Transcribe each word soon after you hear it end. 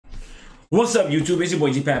What's up, YouTube? It's your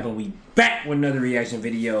boy G-Pap, and we back with another reaction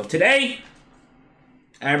video. Today,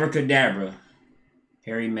 Abracadabra,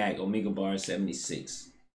 Harry Mack, Omegle bar 76.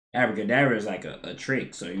 Abracadabra is like a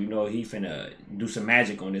trick, so you know he finna do some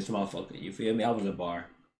magic on this motherfucker. You feel me? That was a bar.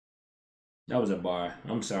 That was a bar.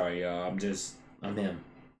 I'm sorry, y'all. I'm him.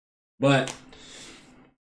 But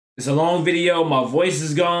it's a long video. My voice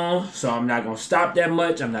is gone, so I'm not gonna stop that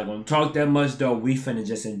much. I'm not gonna talk that much, though. We finna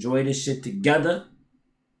just enjoy this shit together.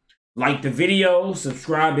 Like the video,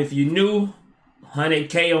 subscribe if you're new.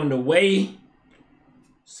 100K on the way.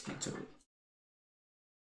 Let's get to it.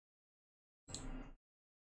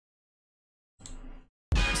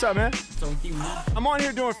 What's up, man? I'm on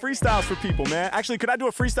here doing freestyles for people, man. Actually, could I do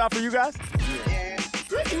a freestyle for you guys?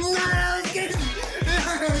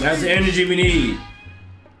 That's the energy we need.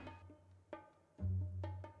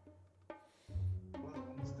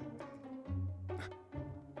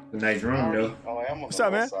 A nice room, though. What's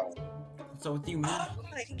up, man? What's up with you, man?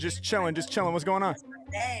 Just chilling, What's going on?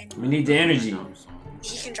 We need the energy.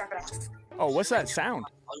 He can drop it off. Oh, what's that sound?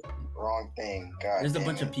 Wrong thing. God. There's a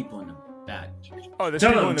bunch of people in the back. Oh, there's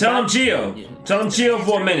Tell people him, in the tell him back? chill. Yeah. Tell him chill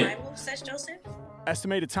for a minute. Says Joseph.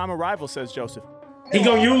 Estimated time arrival, says Joseph. He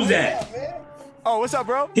gonna use that. Oh, what's up,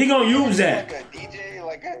 bro? He gonna use that. Like a DJ,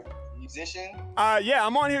 like a musician. Yeah,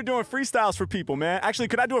 I'm on here doing freestyles for people, man. Actually,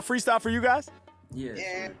 could I do a freestyle for you guys?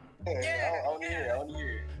 Yeah. I want to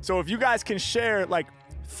hear. So if you guys can share like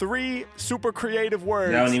 3 super creative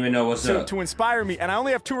words I don't even know what's up. to inspire me, and I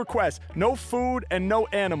only have 2 requests: no food and no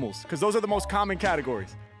animals, because those are the most common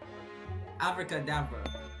categories. Abracadabra.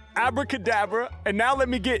 Abracadabra, and now let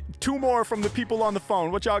me get 2 more from the people on the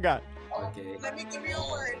phone. What y'all got? Okay. Let me give you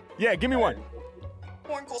a word. Yeah, give me one.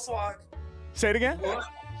 Hornkle swag. Say it again.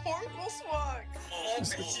 Hornkle swag.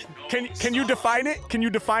 Can you define it? Can you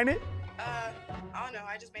define it? I don't know.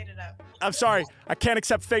 I just made it up. I'm sorry, I can't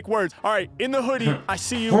accept fake words. All right, in the hoodie, I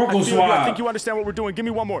see you. Hornkle I feel you. I swag. think you understand what we're doing. Give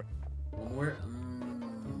me one more. One more.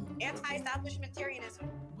 Anti-establishmentarianism.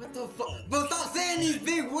 What the fuck? Bro, stop saying these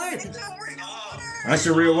big words. That's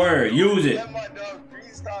a real word. Use it. Let my dog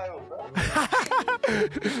freestyle,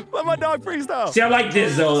 bro. Let my dog freestyle. See, I like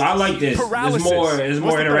this though. I like this. Paralysis. There's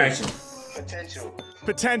What's more the interaction. Potential.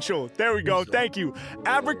 Potential. There we go. Thank you.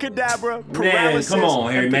 Abracadabra, Man, paralysis, come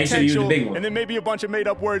on, Harry. and Make sure you use the potential, big one. and then maybe a bunch of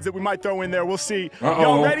made-up words that we might throw in there. We'll see. Uh-oh.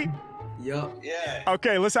 Y'all ready? Yup. Yeah.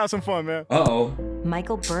 Okay, let's have some fun, man. Uh-oh.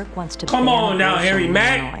 Michael Burke wants to Come ban on now, abortion Harry in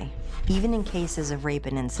Mack. Illinois, even in cases of rape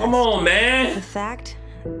and incest. Come on, The man. fact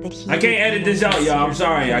that he I can't edit this out, y'all. I'm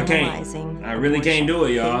sorry. I can't. criminalizing I really can't do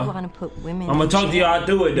it, abortion, y'all. they want to put women I'm gonna in talk to jail. y'all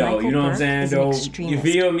through it, though. Michael You know what I'm Burke saying, is an though? You extremist.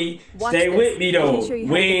 feel me? Watch Stay this. with me, though. Making sure you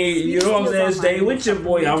have We, the you know what I'm saying? skills Stay online. with your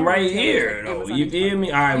boy. I'm right Major here, retailers though. that You was feel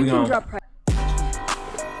me? All right, we You can gonna. drop price.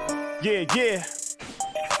 Yeah.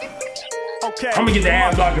 Okay. I'm gonna get the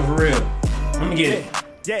ad blocker for real. I'm gonna get it.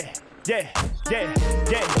 Yeah.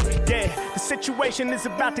 The situation is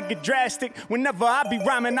about to get drastic. Whenever I be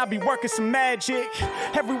rhyming, I be working some magic.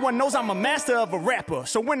 Everyone knows I'm a master of a rapper.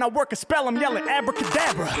 So when I work a spell, I'm yelling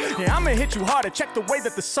abracadabra. Yeah, I'ma hit you harder. Check the way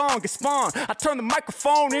that the song gets spawned. I turn the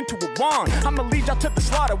microphone into a wand. I'ma lead y'all to the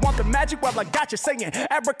slaughter. Want the magic? Well, I got you saying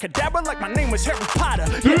abracadabra like my name was Harry Potter.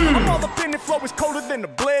 Yeah, I'm all up in the flow, is colder than a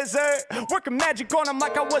blizzard. Working magic on them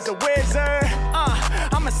like I was a wizard.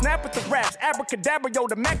 I'ma snap with the raps. Abracadabra, yo,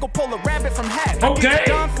 the Mack will pull a rabbit from hat. Okay.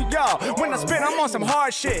 Done for y'all. When I spit, I'm on some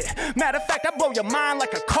hard shit. Matter of fact, I blow your mind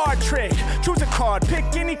like a card trick. Choose a card, pick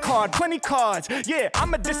any card, 20 cards. Yeah,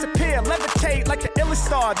 I'ma disappear, levitate like the illest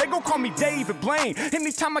star. They gon' call me David Blaine.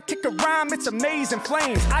 Anytime I kick a rhyme, it's amazing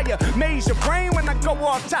flames. I amaze your brain when I go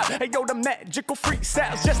off top. Hey yo, the magical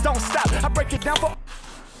freestyles just don't stop. I break it down for.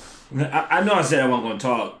 I know I said I wasn't gonna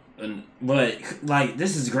talk, but like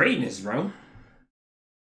this is greatness, bro.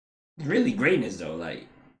 It's really greatness though. Like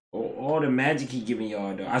all the magic he giving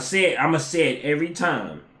y'all though. I'ma say it every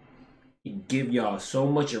time. He give y'all so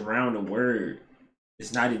much around the word.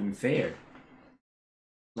 It's not even fair.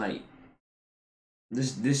 Like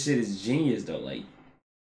this shit is genius though. Like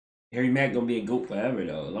Harry Mack gonna be a GOAT forever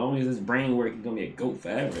though. As long as his brain work, he's gonna be a GOAT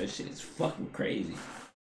forever. That shit is fucking crazy.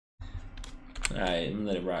 Alright, I'm gonna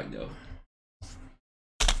let it rock though.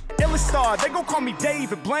 Illest star, they gon' call me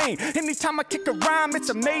David Blaine. Anytime I kick a rhyme, it's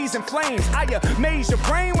amazing flames. I amaze your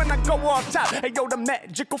brain when I go off top. Hey yo, the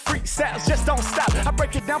magical freestyles just don't stop. I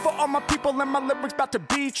break it down for all my people and my lyrics about to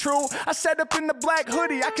be true. I set up in the black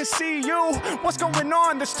hoodie, I can see you. What's going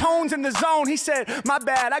on? There's tones in the zone. He said, my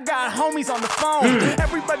bad, I got homies on the phone.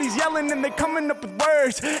 Everybody's yelling and they coming up with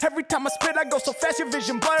words. Every time I spit, I go so fast your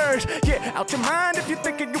vision blurs. Yeah, out your mind if you're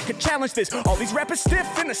thinking you can challenge this. All these rappers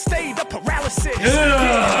stiff in a state of paralysis.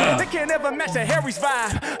 Yeah, they can't ever match the Harry's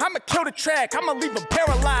vibe. I'ma kill the track, I'ma leave them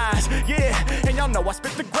paralyzed. eyes. Yeah, and y'all know I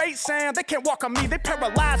spit the great sound. They can't walk on me, they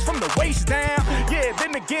paralyzed from the waist down. Yeah,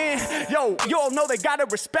 then again, yo, you all know they gotta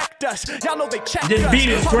respect us. Y'all know they check this us. beat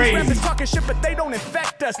is All these crazy. rappers talking shit, but they don't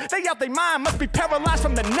infect us. They out their mind, must be paralyzed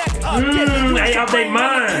from the neck up. Yeah, they out their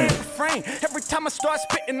mind. Every time I start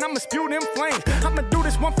spitting, I'ma spew them flames. I'ma do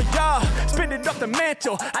this one for y'all, spit it off the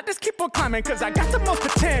mantle. I just keep on climbing, cause I got the most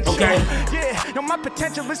potential. Okay. Yeah, yo, my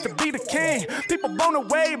potential is to be the king. People blown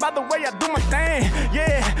away by the way I do my thing.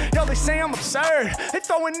 Yeah, yo, they say I'm absurd. They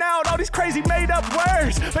throwing out all these crazy made up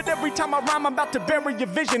words. But every time I rhyme, I'm about to bury your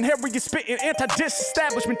vision. Harry is spitting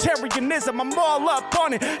anti-disestablishmentarianism. I'm all up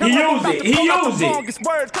on it. He use it. He use it. Longest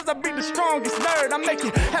words, cause I be the strongest nerd. I make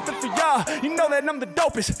it happen for y'all. You know that I'm the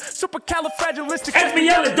dopest.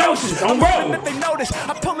 Supercalifragilisticexpialidocious. On roll. If they notice,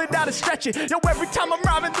 I pull it out and stretch it. Yo, every time I'm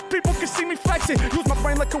rhyming, the people can see me flexing. Use my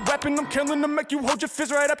brain like a weapon. I'm killing them, make you hold your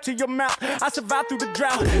fist right up to your mouth. I survived through the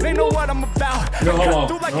drought. They know what I'm about. Yo, hold Cut on.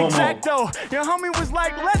 through like Hold on. Exacto. Your homie was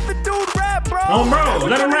like, let the dude rap, bro. Oh, bro, let him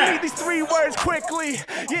We're gonna rap. need these 3 words quickly.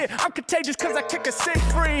 Yeah, I'm contagious cause I kick a sick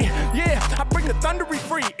free. Yeah, I bring the thundery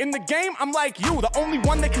free. In the game, I'm like you, the only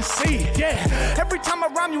one they can see. Yeah, every time I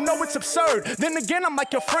rhyme, you know it's absurd. Then again, I'm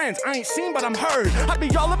like your friends. I ain't seen, but I'm heard. I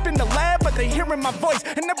be all up in the lab, but they hearing my voice.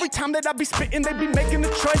 And every time that I be spitting, they be making the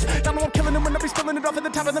choice. Y'all know I'm killing them when I be spilling it off at the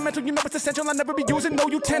top of the mental. You know it's essential. I never be using no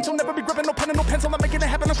utensil, never be gripping no pen and no pencil. I'm making it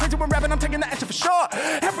happen. I'm crazy when rapping. I'm taking the action for sure.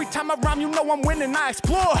 Every time I rhyme, you know I'm winning. I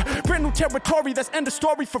explore brand new territory. That's end of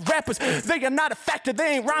story for rappers. They are not a factor.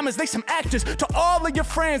 They ain't rhymers. They some actors. To all of your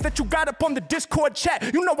friends that you got up on the Discord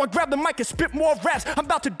chat, you know I grab the mic and spit more raps. I'm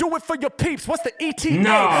about to do it for your peeps. What's the ETA?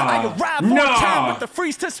 Nah. I arrive on Nah. time with the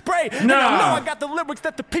freeze to spray. And Nah. I know I got the lyrics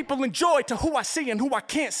that the people enjoy. To who I see and who I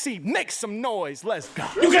can't see, make some noise. Let's go.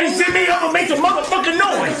 You can't see me, I'm gonna make some motherfucking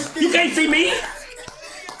noise. You can't see me.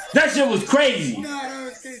 That shit was crazy.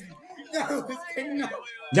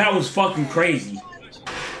 That was fucking crazy.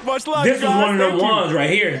 Much love, This was guys. one of them Thank you. ones right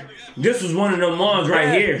here. This was one of them ones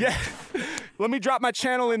right here. Yeah. Let me drop my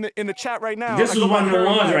channel in the chat right now. This I is go by one of the Harry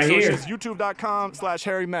ones Mack, right so it's here. just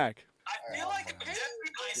youtube.com/Harry Mack. I feel like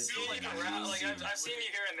I've seen you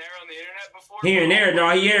here and there on the internet before. Here and there, no,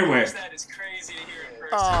 he everywhere. That is crazy to hear in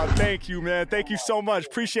person. Oh, thank you, man. Thank you so much.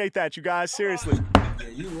 Appreciate that, you guys. Seriously.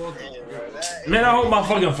 Man, I hope my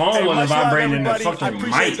fucking phone wasn't Much love, vibrating in the everybody. I fucking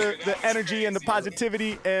appreciate mic. the energy and the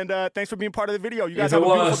positivity, and thanks for being part of the video. You guys If it have a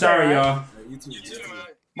beautiful was, day, sorry, all right? y'all.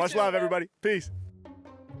 Much love, everybody. Peace.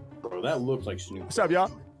 Bro, that looks like Snoop. What's up,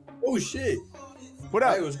 y'all? Oh shit. What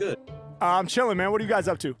up? Hey, what's good? I'm chilling, man. What are you guys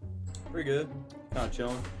up to? Pretty good. Kind of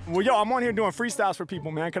chilling. Well, yo, I'm on here doing freestyles for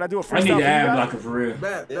people, man. Can I do a freestyle I need for to you ad guys? blocker for real.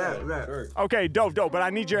 Sure. Okay, dope. But I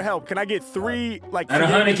need your help. Can I get 3 like At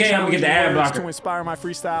 100K, I'm gonna get the ad challenging words blocker. to inspire my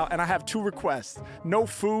freestyle? And I have 2 requests: no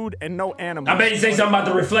food and no animals. I bet you say something about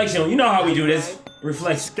the reflection. You know how we do this.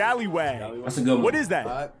 Reflection. Scallywag. That's a good one. What is that?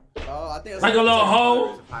 I think it's Like a little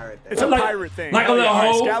hole. It's a Like- pirate thing. like a little All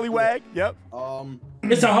right, hole. Scallywag. Yep.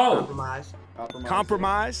 It's a hole.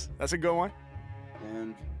 Compromise. That's a good one.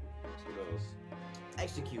 And what else?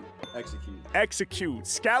 Execute. Execute.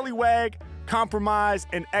 Scallywag, compromise,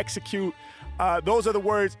 and execute. Those are the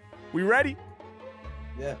words. We ready?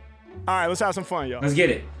 Yeah. All right, let's have some fun, y'all. Let's get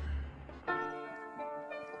it.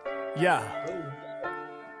 Yeah.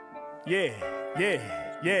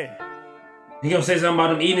 He gonna say something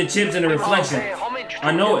about him eating the chips and the reflection.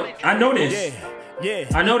 I know it. I know this. Yeah.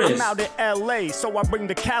 I know this. I'm out in LA, so I bring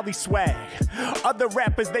the Cali swag. Other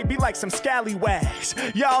rappers, they be like some scallywags.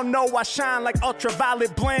 Y'all know I shine like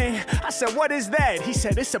ultraviolet bling. I said, what is that? He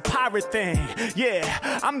said, it's a pirate thing. Yeah,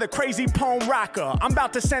 I'm the crazy poem rocker. I'm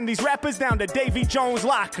about to send these rappers down to Davy Jones'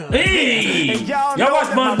 locker. Hey! Yeah. And y'all Y'all know watch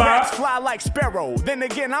that my SpongeBob? raps fly like Sparrow. Then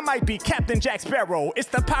again, I might be Captain Jack Sparrow. It's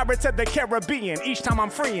the Pirates of the Caribbean. Each time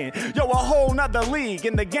I'm freeing, yo, a whole nother league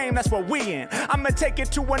in the game. That's what we in. I'ma take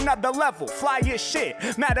it to another level. Fly your shit.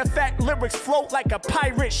 Matter of fact, lyrics float like a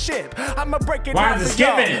pirate ship. I'ma break it Why down is it for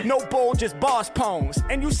y'all. skipping? No bull, just boss poems.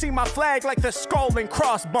 And you see my flag like the skull and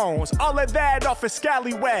crossbones. All of that off a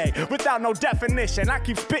scallywag without no definition. I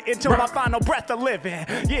keep spitting till my final breath of living.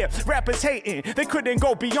 Yeah, rappers hating. They couldn't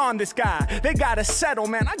go beyond this guy. They gotta settle,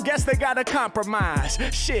 man. I guess they gotta compromise.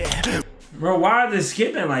 Shit. Bro, why are they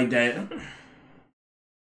skipping like that?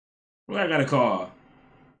 What I gotta call?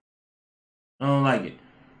 I don't like it.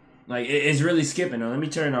 Like, it's really skipping though. Let me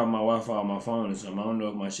turn off my Wi-Fi on my phone or something. I don't know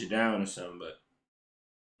if my shit down or something, but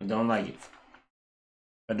I don't like it.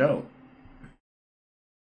 I don't.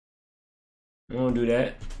 I don't do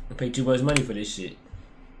that. I pay too much money for this shit.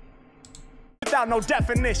 without no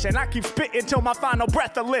definition. I keep spitting till my final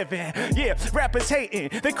breath of living. Yeah, rappers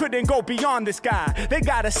hating, they couldn't go beyond this guy. They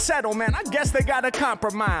gotta settle, man. I guess they gotta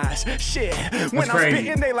compromise. Shit, when I'm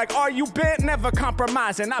spitting, they like, are you bent? Never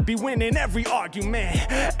compromising. I be winning every argument.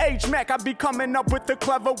 Mack, I be coming up with the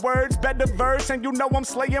clever words, better verse, and you know I'm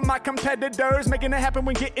slaying my competitors, making it happen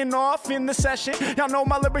when getting off in the session. Y'all know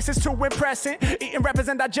my lyrics is too impressing. Eating rappers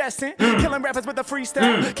and digesting, killing rappers with a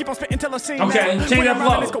freestyle. Keep on spitting till I'm seen. Okay, change that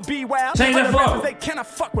flow. It's gonna be wild. Change that flow. They cannot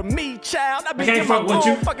fuck with me, child. I be can't in my fuck with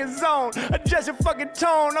you. own fucking zone. Adjust your fucking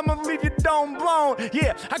tone. I'ma leave your dome blown.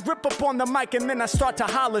 Yeah, I grip up on the mic and then I start to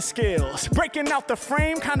holler skills. Breaking out the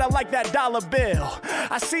frame, kinda like that dollar bill.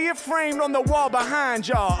 I see it framed on the wall behind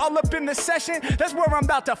y'all. All up in the session, that's where I'm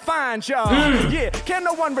about to find y'all. Yeah, can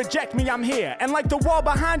no one reject me? I'm here. And like the wall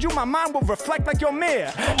behind you, my mind will reflect like your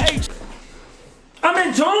mirror. I'm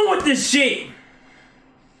in tune with this shit.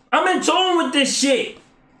 I'm in tune with this shit.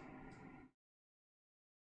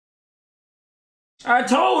 I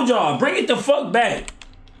told y'all, bring it the fuck back.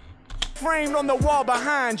 Framed on the wall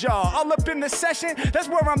behind y'all. All up in the session, that's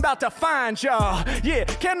where I'm about to find y'all. Yeah,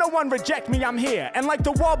 can no one reject me? I'm here. And like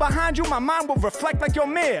the wall behind you, my mind will reflect like your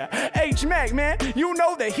mirror. Mack, man, you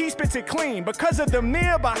know that he spits it clean. Because of the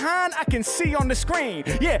mirror behind, I can see on the screen.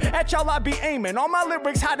 Yeah, at y'all I be aiming. All my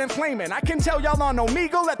lyrics hot and flaming. I can tell y'all on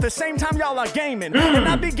Omegle at the same time y'all are gaming. And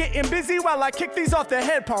I be getting busy while I kick these off the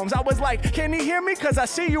headphones. I was like, can he hear me? Cause I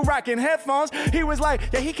see you rocking headphones. He was like,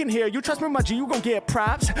 yeah, he can hear you. Trust me, my G, you gon' get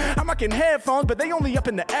props. I'm rocking headphones, but they only up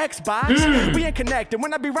in the Xbox. We ain't connected.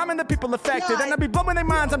 When I be rhyming, the people affected. And I be blowing their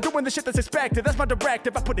minds, I'm doing the shit that's expected. That's my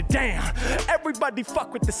directive, I put it down. Everybody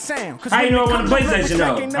fuck with the sound. Cause I know on the PlayStation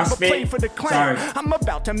though. I spit. For the clan. I'm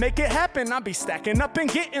about to make it happen. I be stacking up and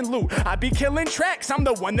getting loot. I be killing tracks. I'm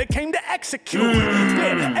the one that came to execute.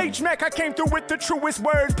 Yeah, Mack, I came through with the truest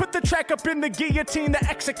words. Put the track up in the guillotine, the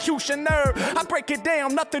executioner. I break it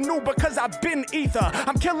down, nothing new because I've been ether.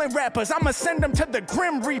 I'm killing rappers, I'ma send them to the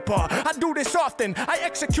Grim Reaper. I do this often, I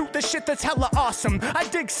execute the shit that's hella awesome. I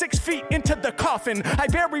dig 6 feet into the coffin. I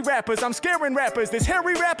bury rappers, I'm scaring rappers. This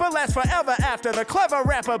hairy rapper lasts forever after. The clever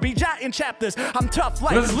rapper be jotting chapters. I'm tough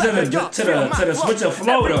like leather, to the switch of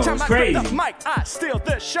flow though, it's crazy. The mic, I steal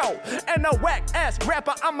the show. And a whack ass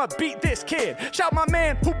rapper, I'ma beat this kid. Shout my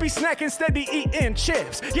man who be snacking steady eating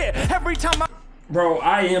chips. Yeah, every time I... Bro,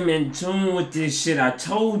 I am in tune with this shit. I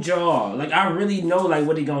told y'all. Like, I really know like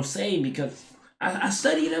what he gonna say because I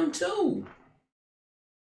studied him too.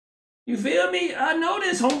 You feel me? I know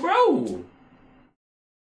this, homebro.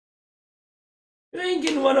 You ain't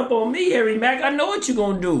getting one up on me, Harry Mack. I know what you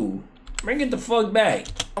gonna do. Bring it the fuck back.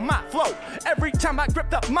 On my flow, every time I grip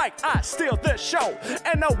the mic, I steal the show.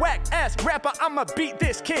 And a whack ass rapper, I'ma beat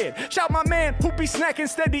this kid. Shout my man who be snacking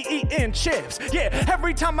steady eating chips. Yeah,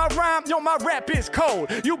 every time I rhyme, yo, my rap is cold.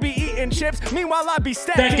 You be eating chips, meanwhile I be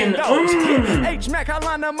stacking those. Yeah, Mack, I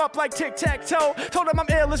line them up like tic-tac-toe. Told him I'm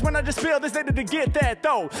illest when I just spill this, they did to get that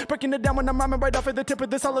though. Breaking it down when I'm rhyming right off at the tip of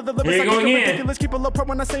this, all of the lyrics. Here you go again. Ridiculous, keep a low pro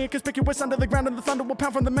when I say it conspicuous under the ground, and the thunder will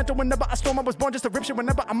pound from the mental. Whenever I storm, I was born just to rip shit.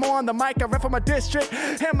 Whenever I'm on the mic, I rap for my district.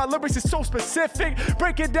 And my lyrics is so specific.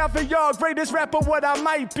 Break it down for y'all, greatest rapper what I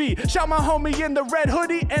might be. Shout my homie in the red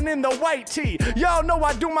hoodie and in the white tee. Y'all know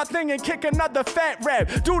I do my thing and kick another fat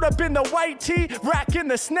rap. Dude up in the white tee, rockin'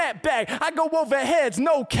 the snapback. I go over heads,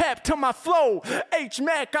 no cap to my flow.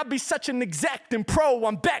 Mack, I be such an exacting pro.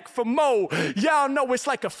 I'm back for more. Y'all know it's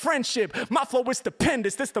like a friendship. My flow is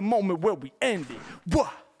stupendous. This the moment where we end it.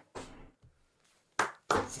 What?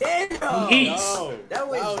 Eats.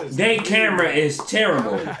 They camera is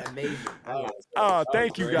terrible. Amazing. Oh,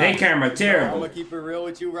 thank you guys. They camera I'm terrible. gonna keep it real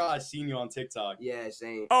with you, bro. I seen you on TikTok. Yeah,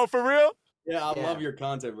 same. Oh, for real? Yeah, I love your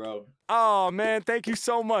content, bro. Oh, man, thank you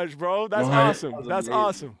so much, bro. That's What? awesome. That's amazing.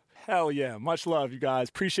 awesome. Hell yeah. Much love, you guys.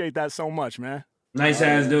 Appreciate that so much, man. Nice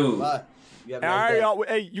ass dude. Bye. You have a All nice right, day. y'all.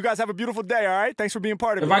 Hey, you guys have a beautiful day, all right? Thanks for being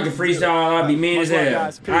part of it. If I could freestyle, I'd be mean Much as love, hell.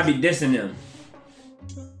 guys. Peace. I'd be dissing them.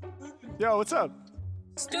 Yo, what's up?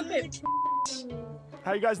 Stupid.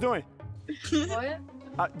 How you guys doing?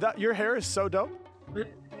 What? Your hair is so dope. Who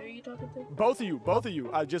are you talking to? Both of you.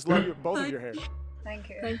 I just love both of your hair. Thank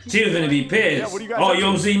you. She was gonna be pissed. Yeah, what do you guys Oh, up you to?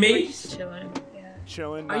 don't see me? Just chilling. Yeah.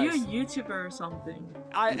 Chilling. Are you a Nice. YouTuber or something?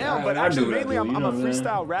 I am, Yeah, but I actually do that, mainly dude. I'm You a know what I'm freestyle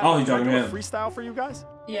saying? rapper. Oh, you're Can I talking do a to him. freestyle for you guys?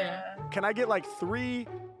 Yeah. Can I get like 3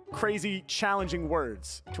 crazy challenging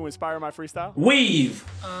words to inspire my freestyle? Weave.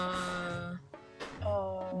 Oh.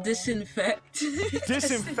 Disinfect.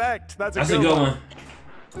 Disinfect. That's That's a a good good one.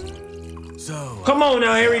 one. So, Come on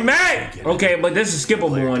now, Harry Mack. Okay, but this is a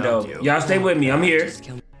skippable one though. Y'all stay with me. I'm here.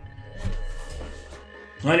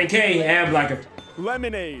 100K ad blocker.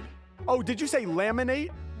 Lemonade. Oh, did you say laminate?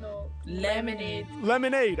 No. Lemonade.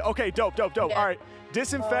 Lemonade. Okay, dope. Yeah. All right.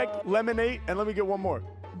 Disinfect, lemonade, and let me get one more.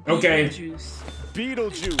 Okay.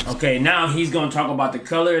 Beetlejuice. Okay, now he's gonna talk about the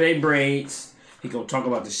color of their braids. He gonna talk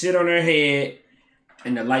about the shit on their head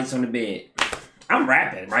and the lights on the bed. I'm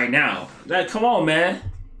rapping right now. Like, come on, man.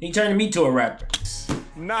 He turning me to a rapper.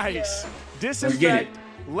 Nice. Let's Disinfect, get it.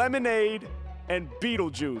 lemonade, and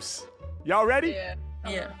Beetlejuice. Y'all ready?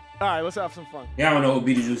 Yeah. All right, let's have some fun. Y'all don't know who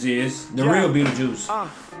Beetlejuice is. The Yeah. real Beetlejuice.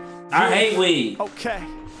 I hate weed. Okay.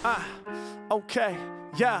 Okay.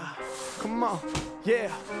 Yeah. Come on. Yeah.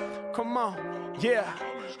 Come on. Yeah.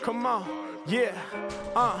 Come on. Yeah.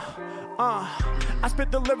 I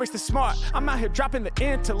spit the lyrics that's smart. I'm out here dropping the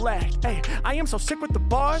intellect. Hey, I am so sick with the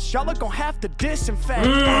bars. Y'all are gonna have to disinfect.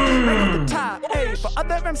 Right off the top. Hey, for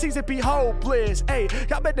other MCs it be hopeless. Hey,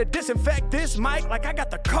 y'all better disinfect this mic like I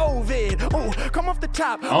got the COVID. Ooh, come off the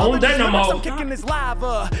top. Oh, that no more. I'm kicking this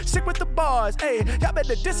lava. Sick with the bars. Hey, y'all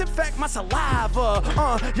better disinfect my saliva.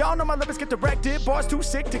 Y'all know my lyrics get directed. Bars too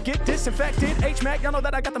sick to get disinfected. H-Mac, y'all know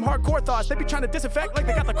that I got them hardcore thoughts. They be trying to disinfect like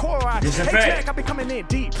they got the core eyes. Disinfect. H-Mac, I be coming in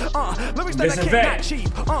deep. Lyrics that Disinfect. I can't cheap.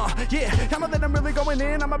 Yeah, y'all know that I'm really going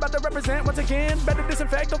in. I'm about to represent once again. Better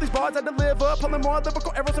disinfect all these bars I deliver. Pulling more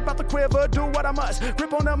lyrical arrows about to quiver. Do what I must.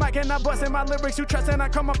 Grip on the mic and not busting my lyrics. You trust and I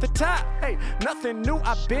come off the top. Hey, nothing new.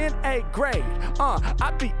 I've been a grade.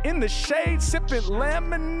 I be in the shade sipping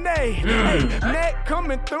lemonade. Hey, Mack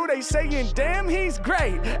coming through. They saying, damn, he's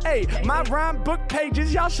great. Hey, my rhyme book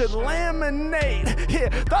pages, y'all should laminate. Yeah,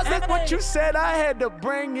 thought that's what you said. I had to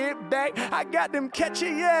bring it back. I got them catchy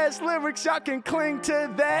ass lyrics. Y'all can cling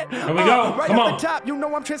to that. Here we go. Right Come off on. the top, you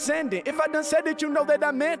know I'm transcendent. If I done said it, you know that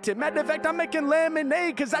I meant it. Matter of fact, I'm making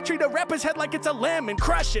lemonade, cause I treat a rapper's head like it's a lemon.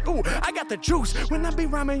 Crush it. Ooh, I got the juice. When I be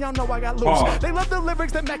rhyming, y'all know I got loose. Oh. They love the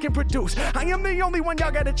lyrics that Mack can produce. I am the only one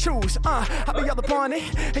y'all gotta choose. I be all up on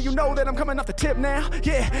it, and you know that I'm coming off the tip now.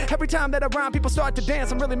 Yeah, every time that I rhyme, people start to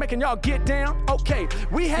dance. I'm really making y'all get down. Okay,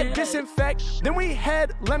 we had disinfect, then we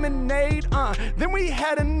had lemonade. Then we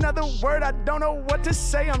had another word. I don't know what to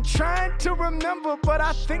say. I'm trying to remember, but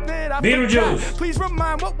I think that I Beetlejuice. forgot. Please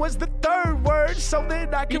remind what was the third word so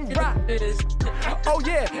that I can rap. Oh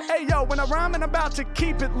yeah, hey yo, when I rhyme and I'm about to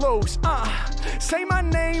keep it loose. Say my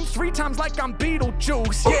name 3 times like I'm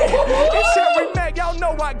Beetlejuice. Yeah, it's Harry Mack. Y'all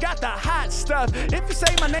know I got the hot stuff. If you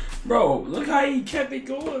say my name, Bro, look how he kept it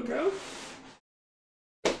going, bro.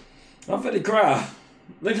 I'm finna cry.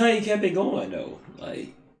 Look how he kept it going though.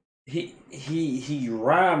 Like he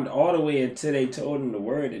rhymed all the way until they told him the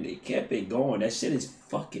word and they kept it going. That shit is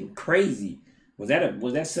fucking crazy. Was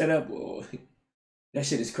that set up? Or that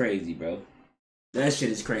shit is crazy, bro. That shit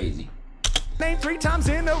is crazy. name 3 times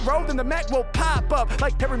in a row, then the Mack will pop up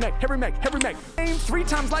like Harry Mack, Harry Mack, Harry Mack. Name 3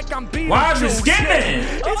 times like I'm Beetlejuice. Why is it skipping?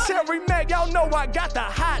 Yeah, it's Harry Mack. Y'all know I got the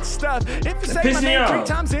hot stuff. If you say my name 3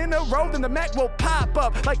 times in a row, then the Mack will pop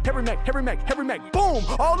up like Harry Mack, Harry Mack, Harry Mack. Boom!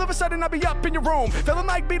 All of a sudden I'll be up in your room, feeling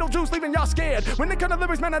like Beetlejuice, leaving y'all scared. When it comes to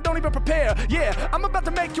lyrics, man, I don't even prepare. Yeah, I'm about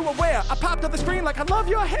to make you aware. I popped on the screen like I love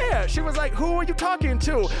your hair. She was like, who are you talking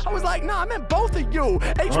to? I was like, nah, I meant both of you.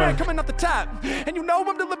 H-Man coming up the top, and you know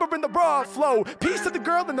I'm delivering the raw flow. Peace to the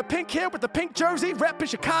girl in the pink hair with the pink jersey, rep in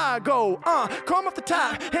Chicago. Come off the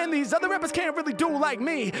top, and these other rappers can't really do like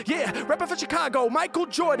me. Yeah, rapping for Chicago, Michael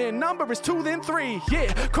Jordan, number is 2 then 3.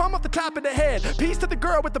 Yeah, come off the top of the head. Peace to the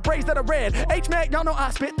girl with the braids that are red. H-Mac, y'all know I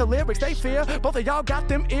spit the lyrics they fear. Both of y'all got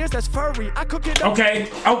them ears that's furry. I cook it up. Okay,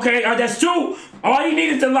 that's 2. All you need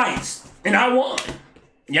is the lights, and I won.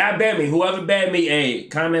 Y'all bet me. Whoever bet me, hey,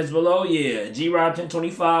 comments below. Yeah, G-Rob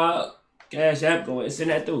 1025, Cash App, go ahead, send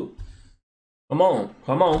that through. Come on,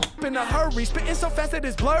 come on. In a hurry, spitting so fast that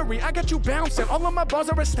it's blurry. I got you bouncing, all of my bars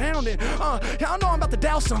are astounding. Y'all know I'm about to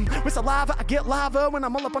douse them with saliva. I get lava when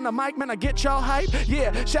I'm all up on the mic, man. I get y'all hype.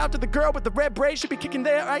 Yeah, shout out to the girl with the red braids. She be kicking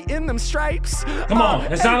there right in them stripes. Come on,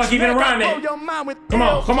 that sound like you've been rhyming. Come on, come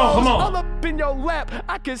on, come on. All up in your lap,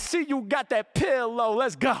 I can see you got that pillow.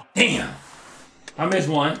 Let's go. Damn, I missed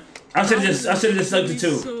one. I should have just stuck to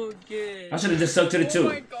 2. So good. I should have just stuck to the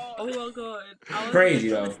 2. Oh my god. Crazy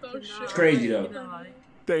though. It's crazy though.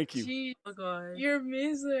 Thank you. Gee, oh god. You're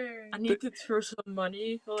amazing. I need to throw some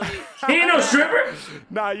money. Like, He ain't no stripper.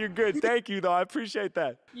 Nah, you're good. Thank you though. I appreciate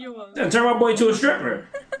that. you welcome. Turn my boy to a stripper.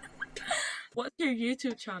 What's your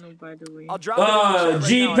YouTube channel, by the way? I'll drop it in the chat right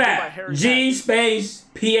G now. I go by Pap. Harry G Mack. space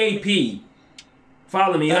PAP.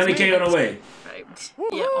 Follow me, That's 100K me. on the way. Right.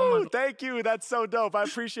 Woo-hoo, Yeah, oh my god. thank you. That's so dope. I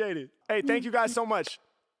appreciate it. Hey, thank you guys so much.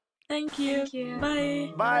 Thank you. Thank you.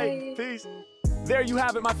 Bye. Bye. Peace. There you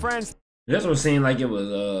have it, my friends. That's what seemed like it was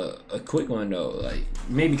a quick one though. Like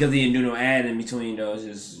maybe because he didn't do no ad in between though. It's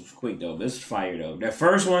just quick though. But it's fire though. That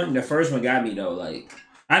first one got me though. Like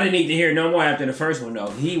I didn't need to hear no more after the first one, though.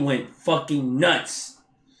 He went fucking nuts.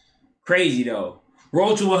 Crazy, though.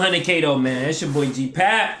 Roll to 100K, though, man. It's your boy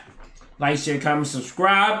G-Pat. Like, share, comment,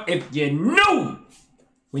 subscribe. If you're new,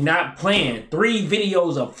 we're not playing 3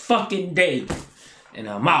 videos a fucking day. And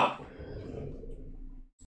I'm out.